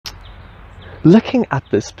Looking at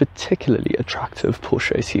this particularly attractive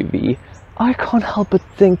Porsche SUV, I can't help but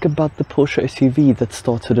think about the Porsche SUV that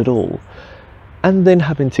started it all, and then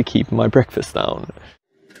having to keep my breakfast down.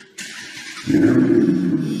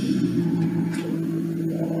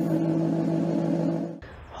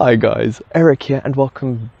 Hi guys, Eric here and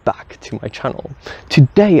welcome back to my channel.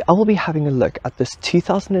 Today I will be having a look at this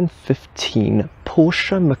 2015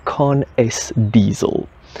 Porsche Macan S diesel.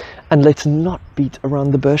 And let's not beat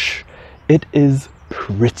around the bush, it is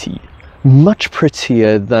pretty. Much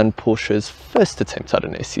prettier than Porsche's first attempt at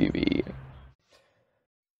an SUV.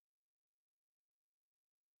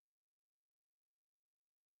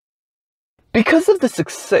 Because of the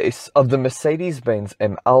success of the Mercedes-Benz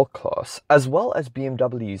ML class, as well as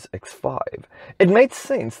BMW's X5, it made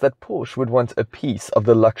sense that Porsche would want a piece of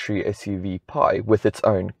the luxury SUV pie with its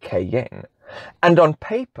own Cayenne. And on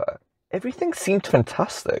paper, everything seemed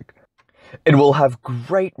fantastic. It will have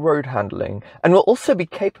great road handling and will also be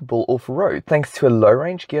capable off-road thanks to a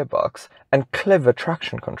low-range gearbox and clever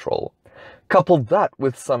traction control. Couple that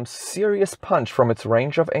with some serious punch from its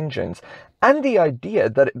range of engines and the idea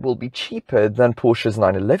that it will be cheaper than Porsche's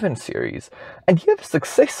 911 series, and you have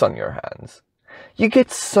success on your hands. You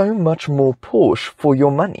get so much more Porsche for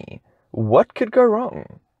your money. What could go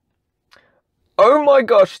wrong? Oh my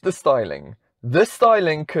gosh, the styling. The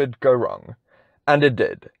styling could go wrong. And it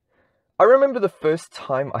did. I remember the first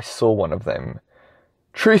time I saw one of them.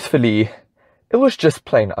 Truthfully, it was just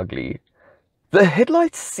plain ugly. The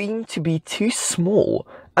headlights seemed to be too small,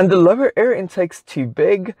 and the lower air intakes too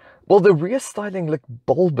big, while the rear styling looked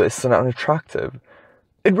bulbous and unattractive.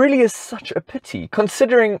 It really is such a pity,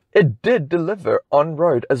 considering it did deliver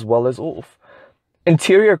on-road as well as off.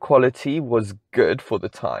 Interior quality was good for the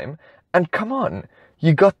time, and come on,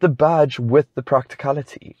 you got the badge with the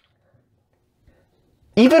practicality.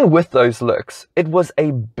 Even with those looks, it was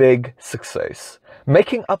a big success,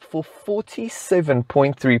 making up for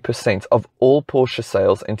 47.3% of all Porsche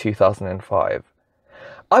sales in 2005.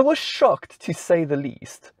 I was shocked to say the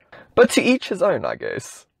least, but to each his own, I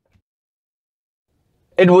guess.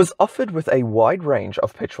 It was offered with a wide range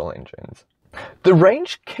of petrol engines. The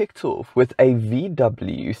range kicked off with a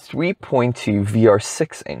VW 3.2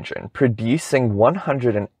 VR6 engine producing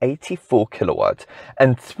 184 kilowatt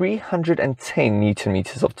and 310 Newton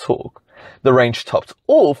meters of torque. The range topped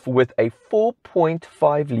off with a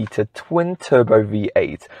 4.5 litre twin-turbo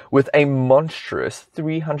V8 with a monstrous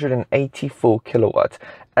 384 kilowatt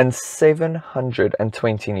and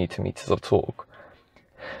 720 Newton meters of torque.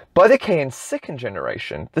 By the Cayenne's second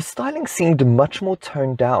generation, the styling seemed much more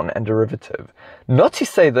toned down and derivative. Not to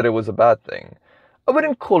say that it was a bad thing. I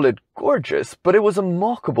wouldn't call it gorgeous, but it was a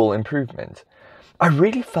remarkable improvement. I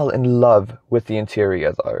really fell in love with the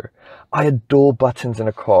interior though. I adore buttons in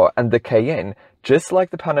a car, and the Cayenne, just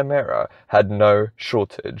like the Panamera, had no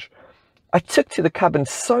shortage. I took to the cabin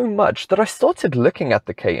so much that I started looking at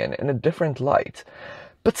the Cayenne in a different light,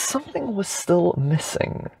 but something was still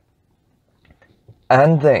missing.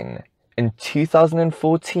 And then, in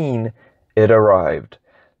 2014, it arrived,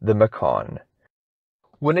 the Macan.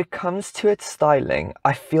 When it comes to its styling,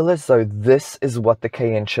 I feel as though this is what the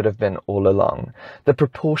Cayenne should have been all along. The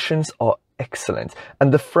proportions are excellent,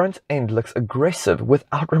 and the front end looks aggressive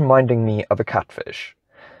without reminding me of a catfish.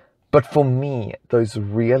 But for me, those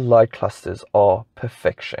rear light clusters are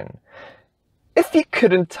perfection. If you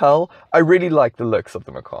couldn't tell, I really like the looks of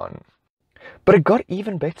the Macan. But it got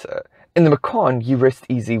even better. In the Macan, you rest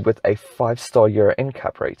easy with a 5-star Euro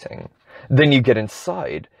NCAP rating. Then you get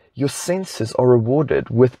inside, your senses are rewarded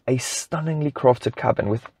with a stunningly crafted cabin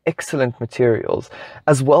with excellent materials,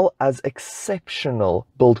 as well as exceptional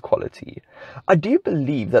build quality. I do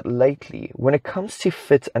believe that lately, when it comes to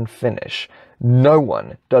fit and finish, no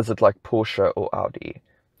one does it like Porsche or Audi.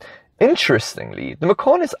 Interestingly, the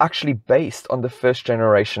Macan is actually based on the first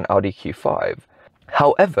generation Audi Q5.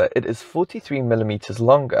 However, it is 43mm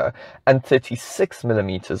longer and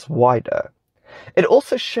 36mm wider. It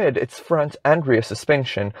also shared its front and rear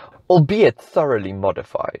suspension, albeit thoroughly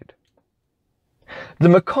modified. The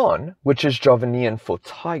Macan, which is Javanean for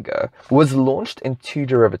tiger, was launched in two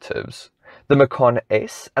derivatives, the Macan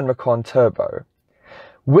S and Macan Turbo.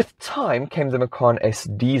 With time came the Macan S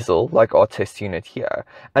Diesel, like our test unit here,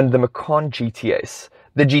 and the Macan GTS,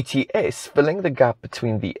 the GTS filling the gap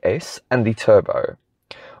between the S and the Turbo.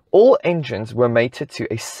 All engines were mated to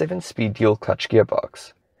a 7-speed dual-clutch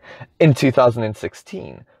gearbox. In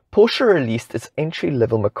 2016, Porsche released its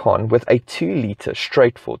entry-level Macan with a 2-litre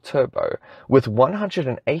straight-four turbo with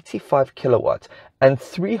 185 kilowatt and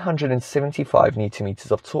 375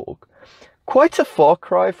 Nm of torque. Quite a far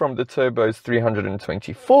cry from the turbo's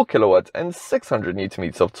 324 kilowatts and 600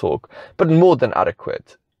 Nm of torque, but more than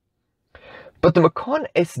adequate. But the Macan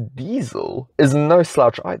S diesel is no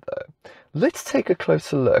slouch either. Let's take a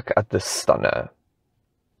closer look at this stunner.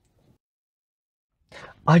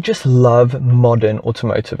 I just love modern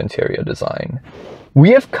automotive interior design. We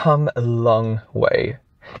have come a long way.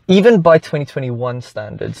 Even by 2021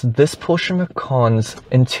 standards, this Porsche Macan's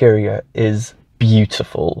interior is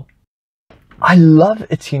beautiful. I love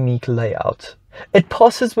its unique layout. It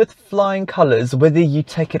passes with flying colors whether you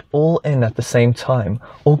take it all in at the same time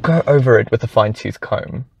or go over it with a fine-tooth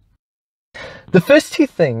comb. The first two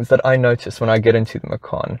things that I notice when I get into the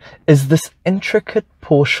Macan is this intricate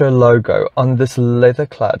Porsche logo on this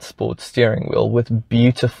leather-clad sports steering wheel with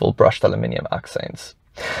beautiful brushed aluminium accents.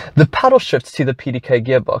 The paddle shifts to the PDK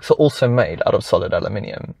gearbox are also made out of solid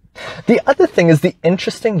aluminium. The other thing is the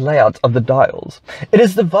interesting layout of the dials. It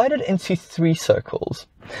is divided into 3 circles.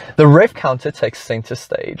 The rev counter takes center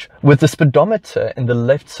stage, with the speedometer in the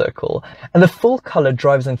left circle and the full color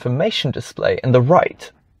driver's information display in the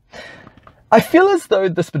right. I feel as though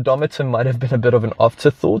the speedometer might have been a bit of an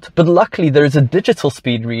afterthought, but luckily there is a digital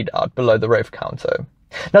speed readout below the rev counter.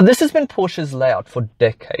 Now this has been Porsche's layout for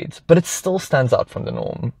decades, but it still stands out from the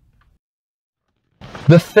norm.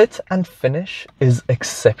 The fit and finish is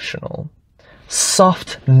exceptional.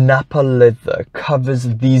 Soft Nappa leather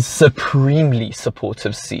covers these supremely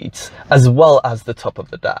supportive seats, as well as the top of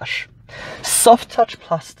the dash. Soft touch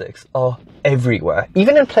plastics are everywhere,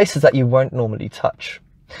 even in places that you won't normally touch.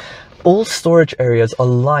 All storage areas are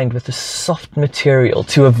lined with a soft material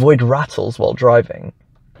to avoid rattles while driving.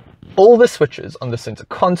 All the switches on the center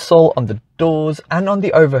console, on the doors, and on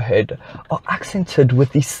the overhead are accented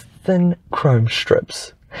with these thin chrome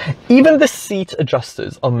strips. Even the seat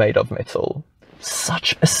adjusters are made of metal.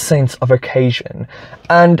 Such a sense of occasion,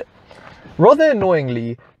 and rather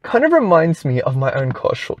annoyingly, kind of reminds me of my own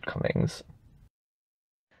car's shortcomings.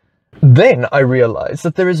 Then I realized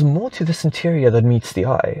that there is more to this interior than meets the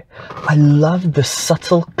eye. I love the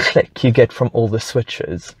subtle click you get from all the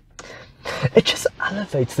switches. It just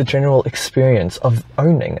elevates the general experience of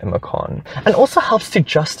owning a Macan, and also helps to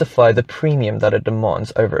justify the premium that it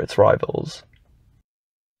demands over its rivals.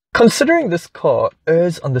 Considering this car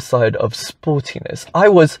errs on the side of sportiness, I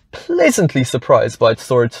was pleasantly surprised by its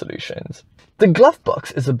storage solutions. The glove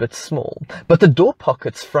box is a bit small, but the door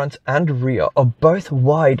pockets front and rear are both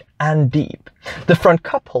wide and deep. The front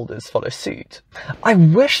cup holders follow suit. I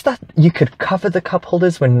wish that you could cover the cup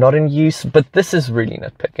holders when not in use, but this is really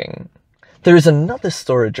nitpicking. There is another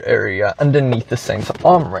storage area underneath the center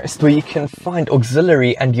armrest where you can find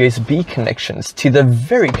auxiliary and USB connections to the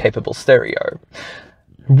very capable stereo.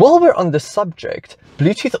 While we're on this subject,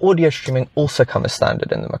 Bluetooth audio streaming also comes as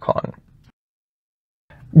standard in the Macan.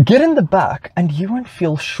 Get in the back and you won't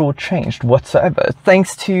feel shortchanged whatsoever,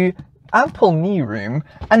 thanks to ample knee room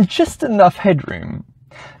and just enough headroom.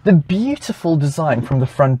 The beautiful design from the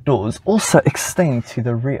front doors also extend to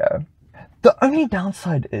the rear. The only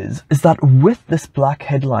downside is that with this black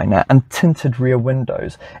headliner and tinted rear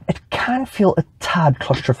windows, it can feel a tad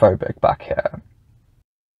claustrophobic back here.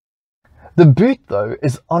 The boot, though,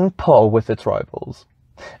 is on par with its rivals.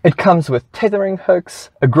 It comes with tethering hooks,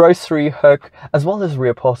 a grocery hook, as well as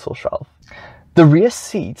rear parcel shelf. The rear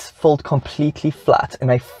seats fold completely flat in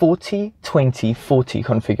a 40-20-40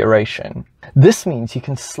 configuration. This means you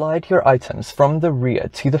can slide your items from the rear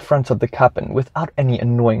to the front of the cabin without any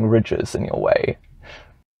annoying ridges in your way.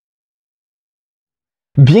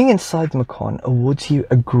 Being inside the Macan awards you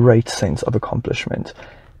a great sense of accomplishment.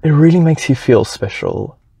 It really makes you feel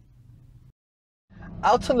special.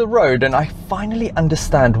 Out on the road, and I finally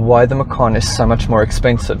understand why the Macan is so much more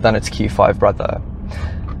expensive than its Q5 brother.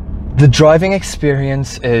 The driving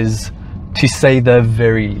experience is, to say the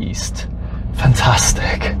very least,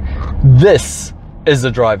 fantastic. This is a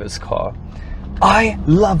driver's car. I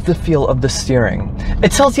love the feel of the steering.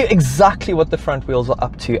 It tells you exactly what the front wheels are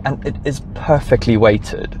up to, and it is perfectly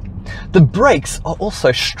weighted. The brakes are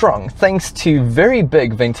also strong thanks to very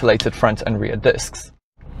big ventilated front and rear discs.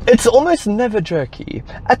 It's almost never jerky,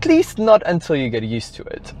 at least not until you get used to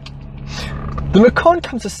it. The Macan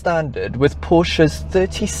comes as standard with Porsche's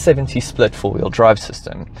 30-70 split four-wheel drive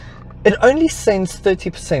system. It only sends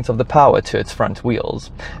 30% of the power to its front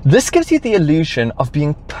wheels. This gives you the illusion of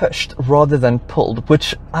being pushed rather than pulled,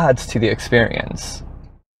 which adds to the experience.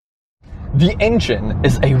 The engine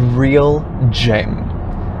is a real gem.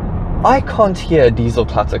 I can't hear diesel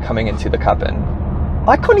clatter coming into the cabin.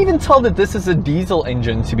 I can't even tell that this is a diesel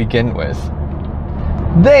engine to begin with.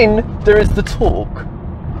 Then there is the torque.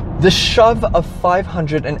 The shove of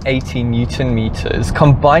 580 Newton meters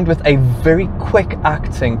combined with a very quick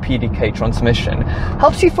acting PDK transmission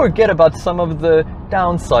helps you forget about some of the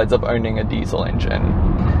downsides of owning a diesel engine.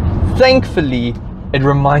 Thankfully, it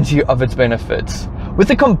reminds you of its benefits.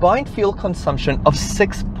 With a combined fuel consumption of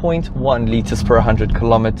 6.1 liters per 100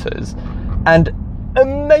 kilometers and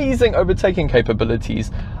amazing overtaking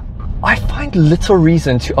capabilities, I find little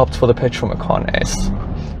reason to opt for the petrol Macan S.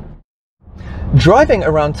 Driving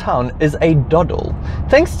around town is a doddle,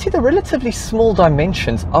 thanks to the relatively small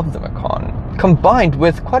dimensions of the Macan, combined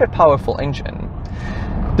with quite a powerful engine.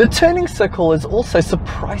 The turning circle is also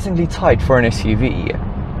surprisingly tight for an SUV.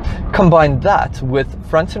 Combine that with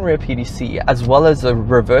front and rear PDC as well as a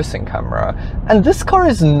reversing camera, and this car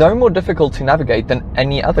is no more difficult to navigate than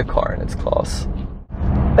any other car in its class.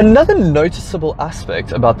 Another noticeable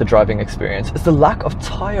aspect about the driving experience is the lack of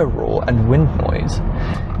tire roar and wind noise.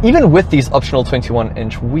 Even with these optional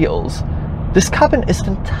 21-inch wheels, this cabin is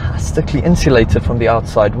fantastically insulated from the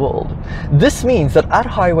outside world. This means that at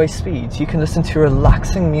highway speeds you can listen to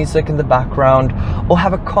relaxing music in the background or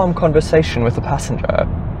have a calm conversation with a passenger.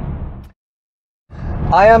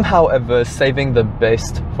 I am, however, saving the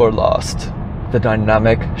best for last: the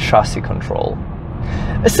dynamic chassis control.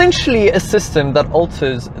 Essentially a system that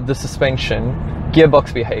alters the suspension,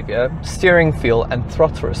 gearbox behavior, steering feel and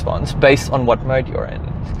throttle response based on what mode you're in.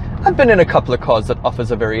 I've been in a couple of cars that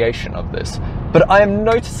offers a variation of this, but I am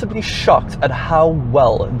noticeably shocked at how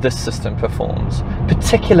well this system performs,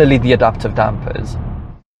 particularly the adaptive dampers.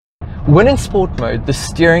 When in sport mode, the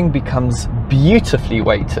steering becomes beautifully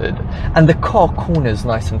weighted and the car corners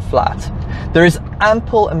nice and flat. There is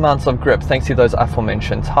ample amounts of grip thanks to those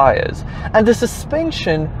aforementioned tires, and the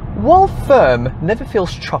suspension, while firm, never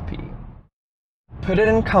feels choppy. Put it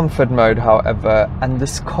in comfort mode, however, and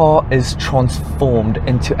this car is transformed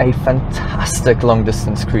into a fantastic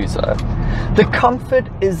long-distance cruiser. The comfort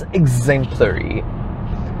is exemplary.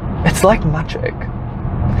 It's like magic.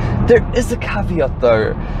 There is a caveat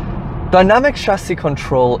though. Dynamic chassis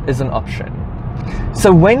control is an option.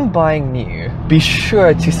 So when buying new, be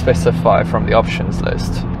sure to specify from the options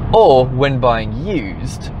list. Or when buying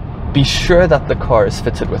used, be sure that the car is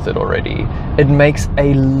fitted with it already. It makes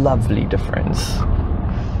a lovely difference.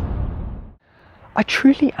 I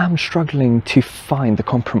truly am struggling to find the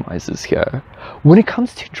compromises here. When it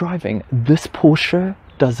comes to driving, this Porsche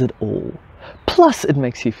does it all. Plus it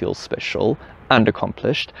makes you feel special and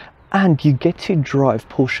accomplished, and you get to drive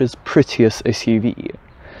Porsche's prettiest SUV.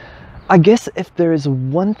 I guess if there is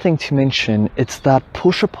one thing to mention, it's that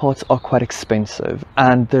Porsche parts are quite expensive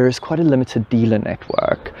and there is quite a limited dealer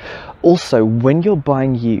network. Also, when you're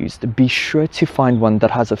buying used, be sure to find one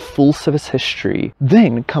that has a full service history.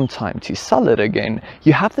 Then, come time to sell it again,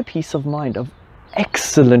 you have the peace of mind of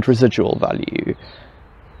excellent residual value.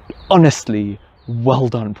 Honestly, well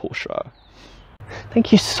done, Porsche.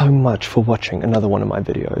 Thank you so much for watching another one of my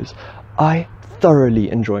videos. I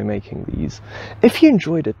thoroughly enjoy making these. If you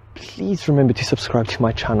enjoyed it, please remember to subscribe to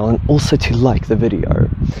my channel and also to like the video.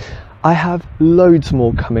 I have loads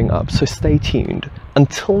more coming up, so stay tuned.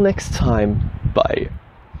 Until next time, bye.